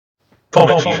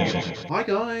Comics Unity. Hi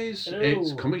guys, Hello.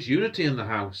 it's Comics Unity in the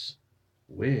house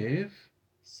with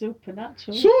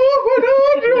Supernatural.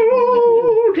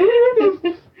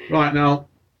 Right now,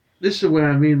 this is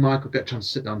where me and Michael get a chance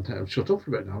to sit down and shut up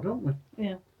for a bit now, don't we?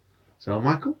 Yeah. So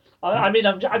Michael,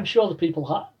 I'm sure the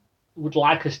people would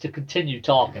like us to continue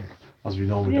talking. as we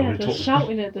normally Yeah, do, they're talk.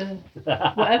 shouting at the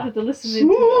whatever they're listening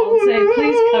to and saying,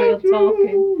 please carry on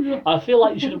talking. I feel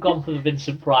like you should have gone for the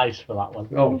Vincent Price for that one.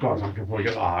 Oh God, I can probably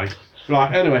get that high.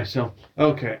 Right, anyway, so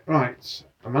right,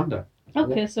 Amanda.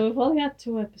 Okay, so we've only had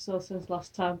 2 episodes since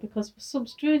last time because for some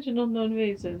strange and unknown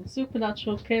reason,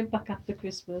 Supernatural came back after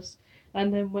Christmas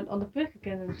and then went on a break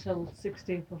again until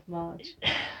 16th of March.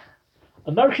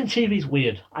 American TV's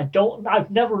weird.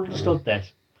 I've never understood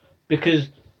this because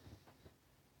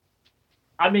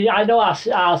I know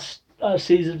our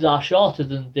seasons are shorter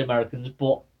than the Americans,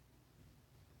 but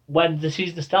when the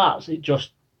season starts, it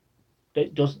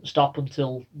doesn't stop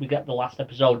until we get the last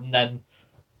episode, and then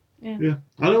Yeah,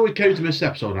 I know we came to miss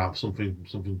episode out of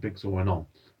something big's going on,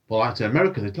 but like to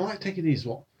America, they like taking these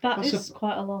That's That's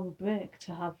quite a long break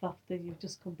to have after you've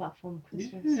just come back from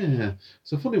Christmas. Yeah,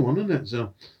 it's a funny one, isn't it?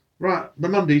 So, right,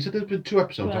 Amanda, you said there's been 2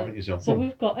 episodes, haven't you? So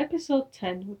we've got episode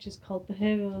 10, which is called The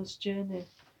Hero's Journey.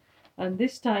 And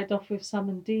this started off with Sam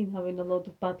and Dean having a load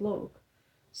of bad luck.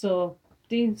 So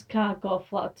Dean's car got a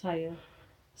flat tyre,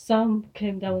 Sam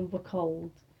came down with a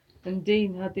cold, and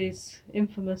Dean had his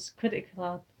infamous credit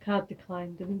card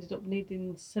declined and ended up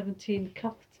needing 17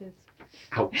 catheters.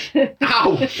 Ouch.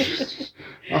 Ouch!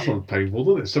 That sounds painful,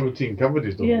 doesn't it? 17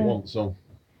 cavities done at once, so...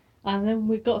 And then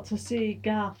we got to see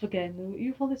Garth again.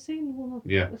 You've only seen one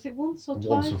was it once or twice?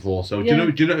 Once before, so Yeah.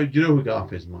 do you know who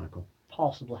Garth is, Michael?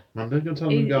 possibly. Amanda, do you want to tell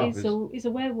me who Garth is? He's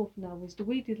a werewolf now. He's the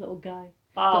weedy little guy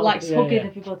Ah, that likes yeah, hugging yeah.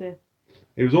 everybody.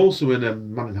 He was also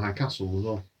in Man in High Castle as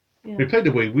well. Yeah. He played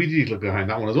the weedy little guy in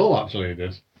that one as well, actually, he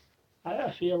did. I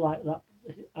feel like that.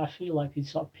 I feel like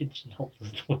he's sort of pigeonholed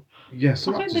as well. Yeah, I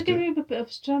some think actors they give do. him a bit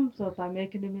of strength though by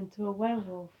making him into a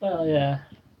werewolf. Well, yeah,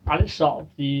 and it's sort of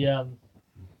the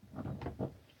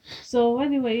So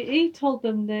anyway, he told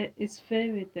them that it's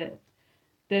theory that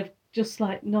they're just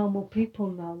like normal people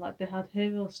now, like they had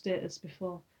hero status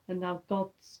before, and now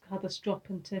God's had a strop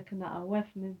and taken that away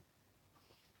from him.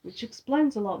 Which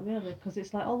explains a lot really, because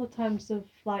it's like all the times they've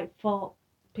like fought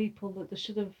people that they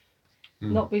should have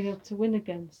not been able to win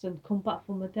against and come back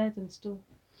from the dead and stuff.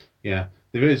 Yeah,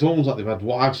 it's almost like they've had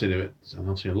what I've seen of it, and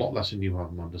I've seen a lot less than you have,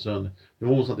 Amanda, certainly. They're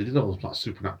almost like they did have those like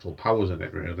supernatural powers in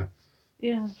it, really.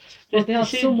 Yeah. Well, they had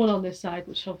This is- someone on their side,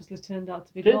 which obviously turned out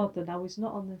to be Thi- God, and now he's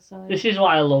not on their side. This is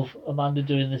why I love Amanda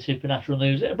doing the supernatural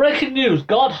news. Breaking news: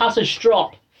 God has a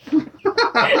strop.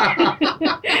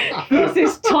 Because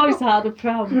his toys out of the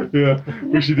pram. Yeah,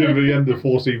 which he did at the end of the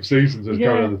 14th season, so it's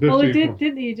carrying on the 15th Well, he did, one.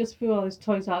 didn't he? He just threw all his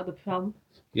toys out of the pram.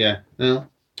 Yeah, now,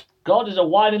 God is a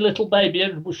whiny little baby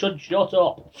and should shut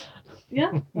up.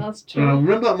 Yeah, that's true.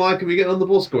 remember that, Mike, if you get on the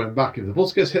bus going back, if the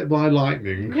bus gets hit by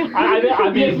lightning... I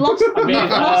mean, You've lost, I mean, you've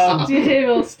lost your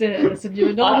hero status, and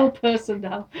you're a normal person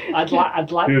now. I'd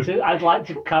like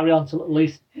to carry on till at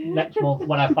least next month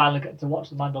when I finally get to watch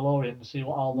The Mandalorian and see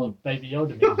what all the Baby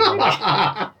Yoda means.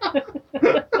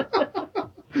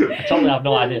 I totally have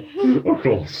no idea. Of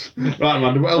course. Right,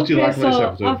 Amanda, what else do you like about this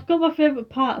episode? I've got my favourite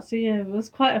parts here. There's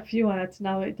quite a few I had to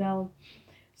narrow it down.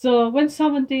 So when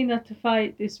Sam and Dean had to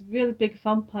fight this really big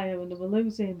vampire and they were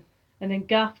losing, and then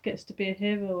Garth gets to be a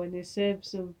hero and he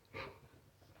saves them.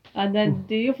 And then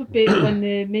the other bit when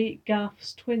they meet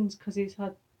Garth's twins, because he's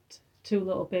had 2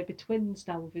 little baby twins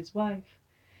now with his wife.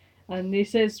 And he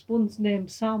says one's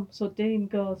named Sam, so Dean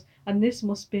goes, and this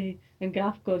must be, and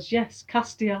Garth goes, yes,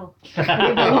 Castiel. With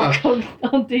a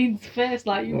look on Dean's face,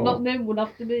 like, you've not named one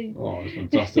after me. Oh, it's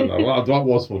fantastic. That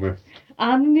was funny.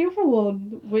 And the other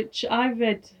one, which I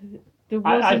read, there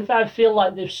wasn't... I feel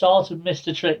like they've sort of missed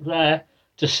a trick there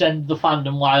to send the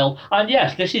fandom wild. And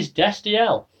yes, this is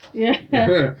Destiel. Yeah.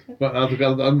 But that's a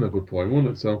good point,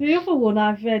 wasn't it? So, The other one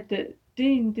I've read that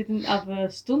Dean didn't have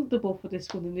a stunt double for this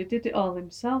one and he did it all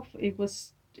himself. It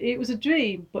was a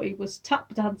dream, but he was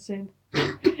tap dancing.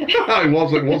 it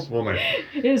was funny.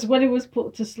 It was when he was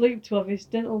put to sleep to have his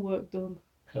dental work done.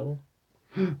 Cool.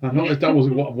 I noticed that was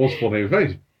what was funny. It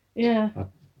was Yeah.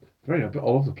 very a bit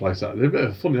all over the place. That a bit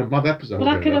of a funny, mad episode. But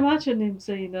I can really. imagine him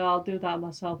saying, "Oh, I'll do that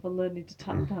myself and learning to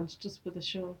tap dance just for the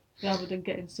show, rather than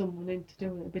getting someone in to do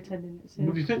it and pretending it's What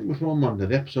him." do you think with Monday?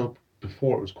 The episode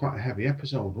before it was quite a heavy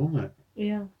episode, wasn't it?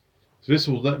 Yeah. So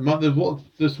what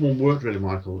this one worked really,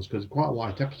 Michael, was because quite a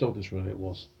light episode. This really it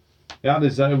was. Yeah,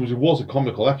 it was a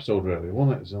comical episode, really,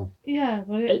 wasn't it? So Yeah,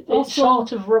 but It also...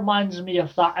 sort of reminds me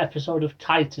of that episode of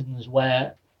Titans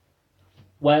where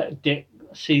Dick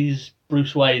sees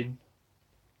Bruce Wayne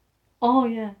Oh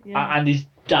yeah, yeah. And he's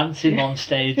dancing on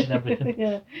stage and everything.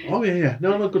 Yeah. Oh yeah.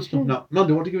 No, good stuff. No,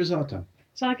 Amanda, what do you give us out of 10?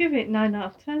 So I give it 9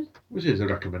 out of 10. Which is a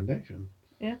recommendation.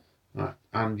 Yeah. Right,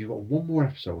 and you've got one more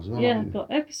episode as well. Yeah, haven't I've you?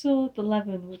 got episode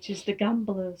 11, which is The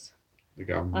Gamblers. The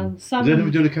Gamble. And Is Sam.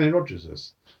 anyone doing a Kenny Rogers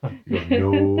this? You got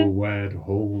nowhere to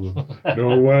hold them.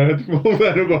 Nowhere to hold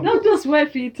them. No, just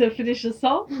wait for you to finish the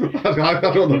song. I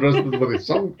don't know the rest of the bloody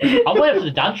song. I'm waiting for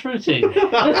the dance routine.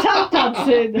 The tap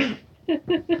dancing.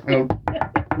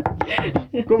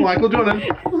 Go on, Michael, join in.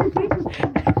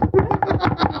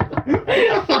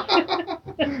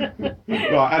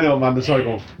 Right, anyway, Amanda, sorry,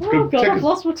 go on. Oh God, I've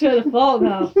lost my train of thought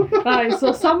now. Right,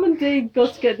 so Sam and Dean go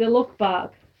to get their luck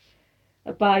back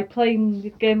by playing the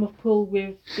game of pool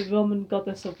with the Roman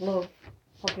goddess of love,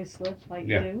 obviously, like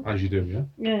you Yeah, do. as you do, yeah.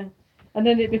 Yeah. And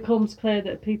then it becomes clear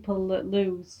that people that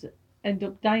lose end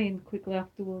up dying quickly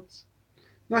afterwards.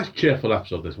 Nice cheerful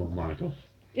episode, this one, Michael.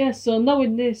 Yeah, so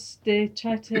knowing this, they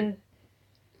try to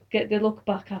get their luck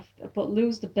back after, but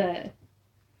lose the bet.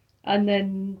 And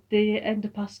then they end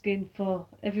up asking for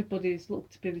everybody's luck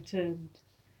to be returned.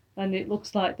 And it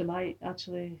looks like they might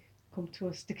actually come to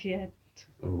a sticky end.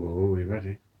 Oh, are you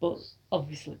ready? But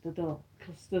obviously they don't,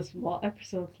 because there's more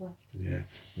episodes left. Yeah.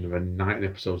 And there are 9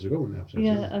 episodes to go in the episode.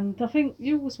 Yeah, and I think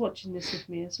you was watching this with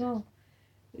me as well.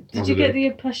 Did Was you it get a- the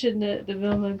impression that the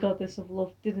Roman goddess of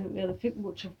love didn't really think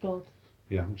much of God?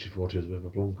 Yeah, she thought she was a bit of a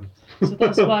plonker. So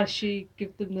that's why she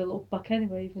gave them the luck back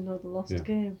anyway, even though they lost Yeah. the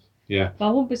game. Yeah. But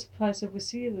I won't be surprised if we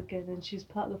see her again and she's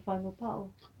part of the final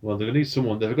battle. Well, they're going to need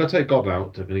someone. They're going to take God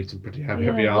out. They're going to need some pretty heavy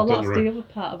well, artillery. that's the other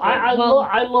part of it. I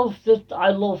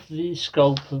Well, love the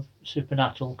scope of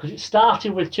Supernatural because it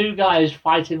started with 2 guys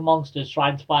fighting monsters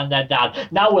trying to find their dad.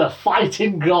 Now we're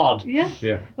fighting God. yeah.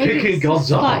 Yeah. Well, Kicking it's God's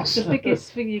just like ass. the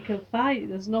biggest thing you can fight.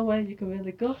 There's nowhere you can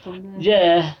really go from there.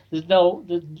 Yeah, there's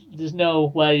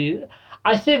no way.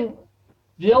 I think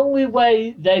the only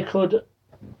way they could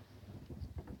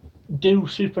do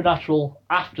Supernatural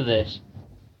after this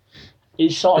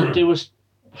is sort of do a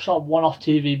sort of one-off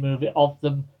TV movie of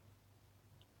them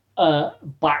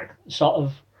back sort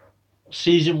of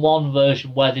season 1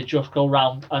 version where they just go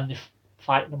around and they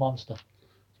fight the monster.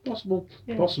 Possible.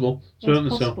 Yeah. Possible. It's Certainly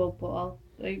possible,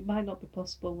 but it might not be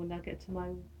possible when I get to my.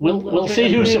 We'll little see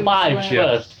bit who of news survives left. Yeah.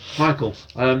 first. so. Michael,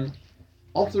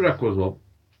 off the record as well,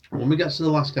 when we get to the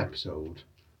last episode,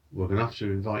 we're going to have to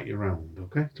invite you around,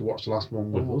 okay, to watch the last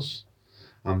one with Ooh. us.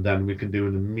 And then we can do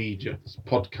an immediate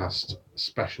podcast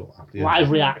special at the end.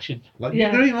 Live reaction. Like, Yeah.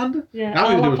 you agree, Amanda? Yeah, Now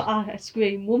we I'll do have a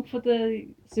screen. One for the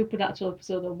Supernatural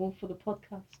episode and one for the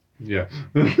podcast. Yeah.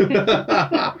 a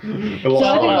lot So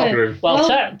of anyway, ice cream. Well,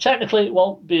 Well- technically it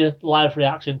won't be a live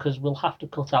reaction because we'll have to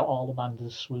cut out all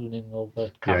Amanda's swooning over Yeah,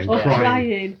 Cat's Or death. Crying.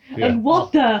 crying. Yeah. And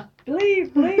water.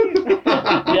 Believe.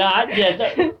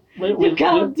 You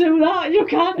can't do that. You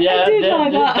can't Yeah, edit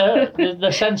like that.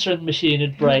 the censoring machine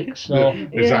would break, so Yeah,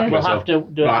 exactly. we'll so. have to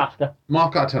do it Right. after.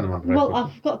 Mark out 10, Amanda. very Well, quickly.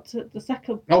 I forgot the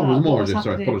second part. Oh, there's of more, what is was it?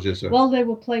 Sorry, happening. apologies, sir. While they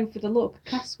were playing for the luck,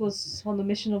 Cass was on a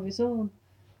mission of his own,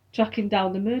 tracking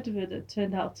down the murderer that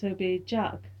turned out to be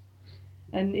Jack.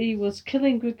 And he was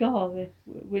killing Grigori,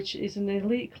 which is an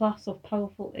elite class of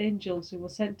powerful angels who were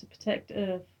sent to protect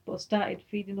Earth, but started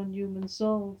feeding on human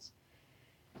souls.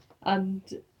 And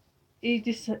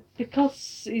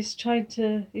because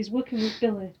he's working with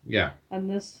Billy, Yeah. and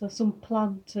there's some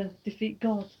plan to defeat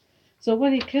God. So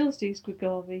when he kills these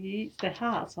Grigori, he eats their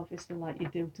hearts, obviously, like you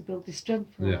do, to build his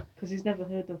strength up. Yeah. Because he's never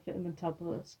heard of vitamin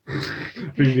tablets.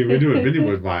 we do a video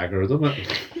with Viagra, doesn't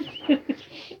it?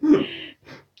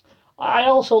 I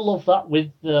also love that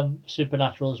with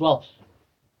Supernatural as well.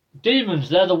 Demons,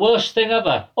 they're the worst thing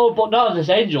ever. Oh, but no, there's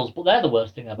angels, but they're the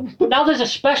worst thing ever. But now there's a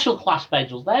special class of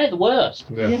angels, they're the worst.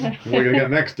 Yeah. Yeah. We're going to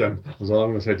get next then. That's all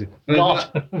I'm going to say to you.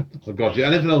 God. Oh, God, yeah.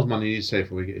 Anything else, man, you need to say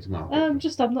before we get you to Mark?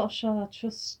 I'm not sure I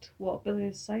trust what Billy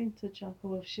is saying to Jack,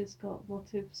 or if she's got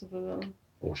motives of her own.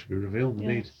 Or should be revealed, Yeah.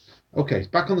 indeed. Okay,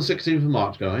 back on the 16th of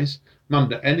March, guys.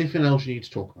 Amanda, anything else you need to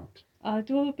talk about? I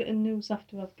do have a bit of news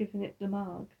after I've given it the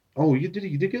mark. Oh, you did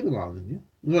get the mark, didn't you?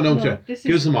 No, No, sure. this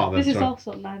Give is- us the mark then. This is sorry.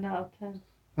 also 9 out of 10.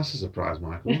 That's a surprise,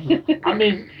 Michael. Isn't it? I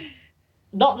mean,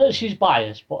 not that she's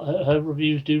biased, but her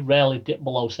reviews do rarely dip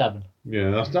below 7.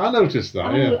 Yeah, I noticed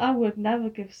that. Yeah. I would never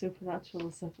give Supernatural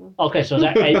a 7. Okay, so is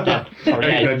that 8 then? Sorry,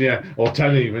 8. Then, yeah, or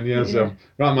 10 even. Yeah. So Yeah.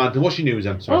 right, Amanda, what's your news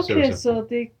then? Sorry, Okay, seriously. so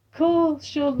the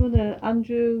co-showrunner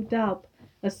Andrew Dabb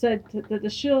has said that the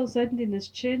show's ending has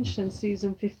changed since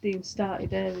season 15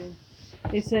 started airing.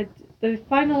 He said the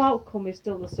final outcome is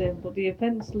still the same, but the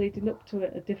events leading up to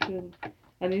it are different.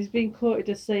 And he's been quoted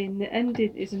as saying the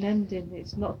ending is an ending,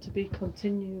 it's not to be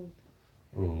continued.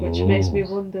 Which makes me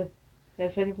wonder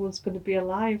if anyone's going to be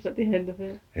alive at the end of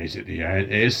it. Is it the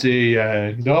end? It's the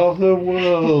end of the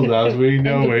world as we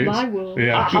know End of it. my world.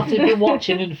 Yeah. Have they been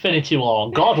watching Infinity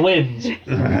War? God wins.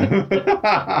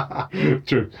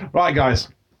 True. Right, guys.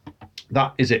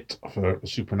 That is it for the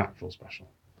Supernatural special.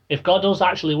 If God does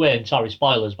actually win, sorry,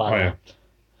 spoilers by the Oh, way. yeah.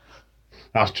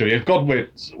 That's true. If God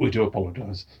wins, we do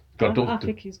apologise. God, I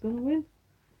think he's going to win.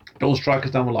 don't strike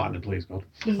us down the lightning, please, God.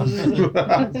 Do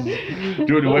But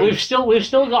it away. we've still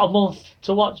got a month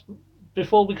to watch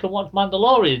before we can watch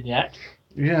Mandalorian yet.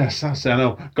 Yes, that's it. I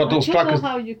know. God, I don't strike don't us. know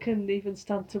how you can even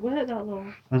stand to wait that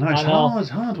long. I know it's I know. hard. It's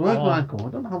hard work, I know. Michael. I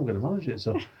don't know how we're going to manage it.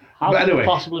 So, How but can we anyway,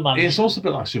 possibly manage? it's also a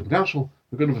bit like Supernatural.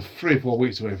 We're going to be 3 or 4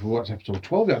 weeks away if we watch episode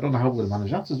 12 yet. I don't know how we're going to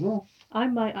manage that as well. I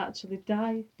might actually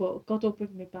die, but God will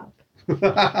bring me back.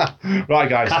 Right,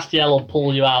 guys. Castiel will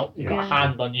pull you out, with Yeah. a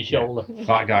hand on your shoulder.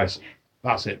 Right, guys.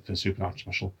 That's it for Supernatural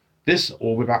special. This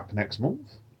will be back next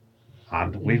month,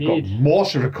 and we've got Indeed. more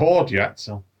to record yet.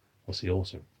 So we'll see you all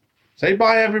soon. Say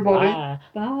bye, everybody. Bye.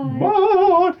 Bye.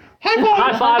 Bye.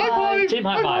 High five. High five. Team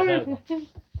high five. five.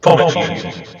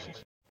 Comic